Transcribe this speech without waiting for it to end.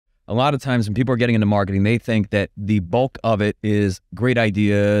a lot of times when people are getting into marketing, they think that the bulk of it is great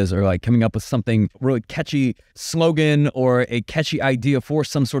ideas or like coming up with something really catchy slogan or a catchy idea for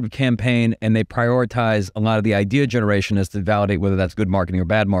some sort of campaign. And they prioritize a lot of the idea generation as to validate whether that's good marketing or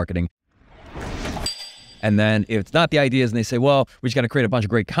bad marketing. And then if it's not the ideas and they say, well, we just got to create a bunch of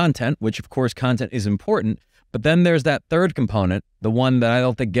great content, which of course content is important. But then there's that third component, the one that I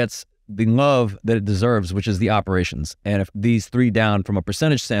don't think gets the love that it deserves, which is the operations. And if these three down from a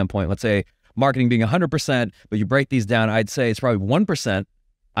percentage standpoint, let's say marketing being 100%, but you break these down, I'd say it's probably 1%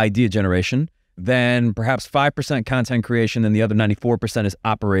 idea generation, then perhaps 5% content creation, and the other 94% is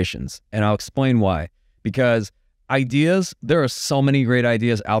operations. And I'll explain why. Because ideas, there are so many great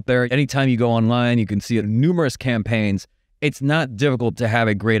ideas out there. Anytime you go online, you can see numerous campaigns. It's not difficult to have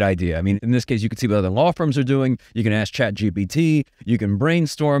a great idea. I mean, in this case, you can see what other law firms are doing. You can ask ChatGPT. You can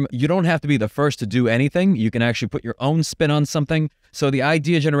brainstorm. You don't have to be the first to do anything. You can actually put your own spin on something. So the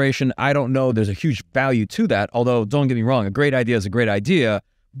idea generation, I don't know, there's a huge value to that. Although, don't get me wrong, a great idea is a great idea,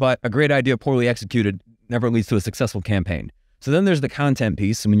 but a great idea poorly executed never leads to a successful campaign. So then there's the content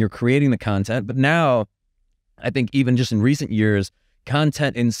piece, and when you're creating the content, but now I think even just in recent years,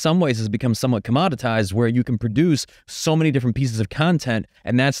 content in some ways has become somewhat commoditized where you can produce so many different pieces of content,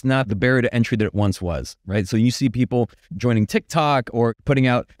 and that's not the barrier to entry that it once was, right? So you see people joining TikTok or putting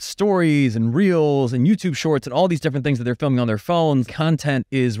out stories and reels and YouTube shorts and all these different things that they're filming on their phones. Content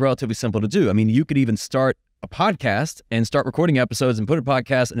is relatively simple to do. I mean, you could even start a podcast and start recording episodes and put a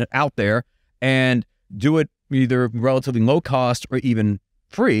podcast out there and do it either relatively low cost or even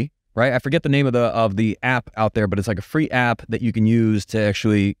free. Right? I forget the name of the app out there, but it's like a free app that you can use to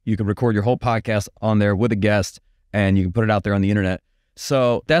actually, you can record your whole podcast on there with a guest and you can put it out there on the internet.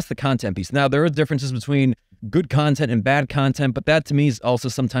 So that's the content piece. Now, there are differences between good content and bad content, but that to me is also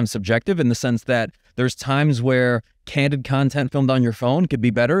sometimes subjective in the sense that there's times where candid content filmed on your phone could be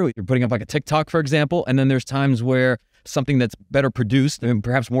better. You're putting up like a TikTok, for example, and then there's times where something that's better produced and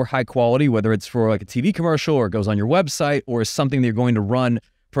perhaps more high quality, whether it's for like a TV commercial or it goes on your website or is something that you're going to run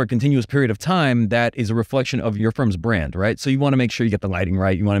for a continuous period of time that is a reflection of your firm's brand, right? So you want to make sure you get the lighting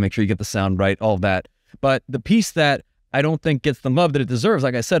right. You want to make sure you get the sound right, all of that. But the piece that I don't think gets the love that it deserves,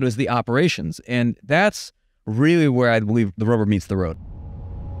 like I said, is the operations. And that's really where I believe the rubber meets the road.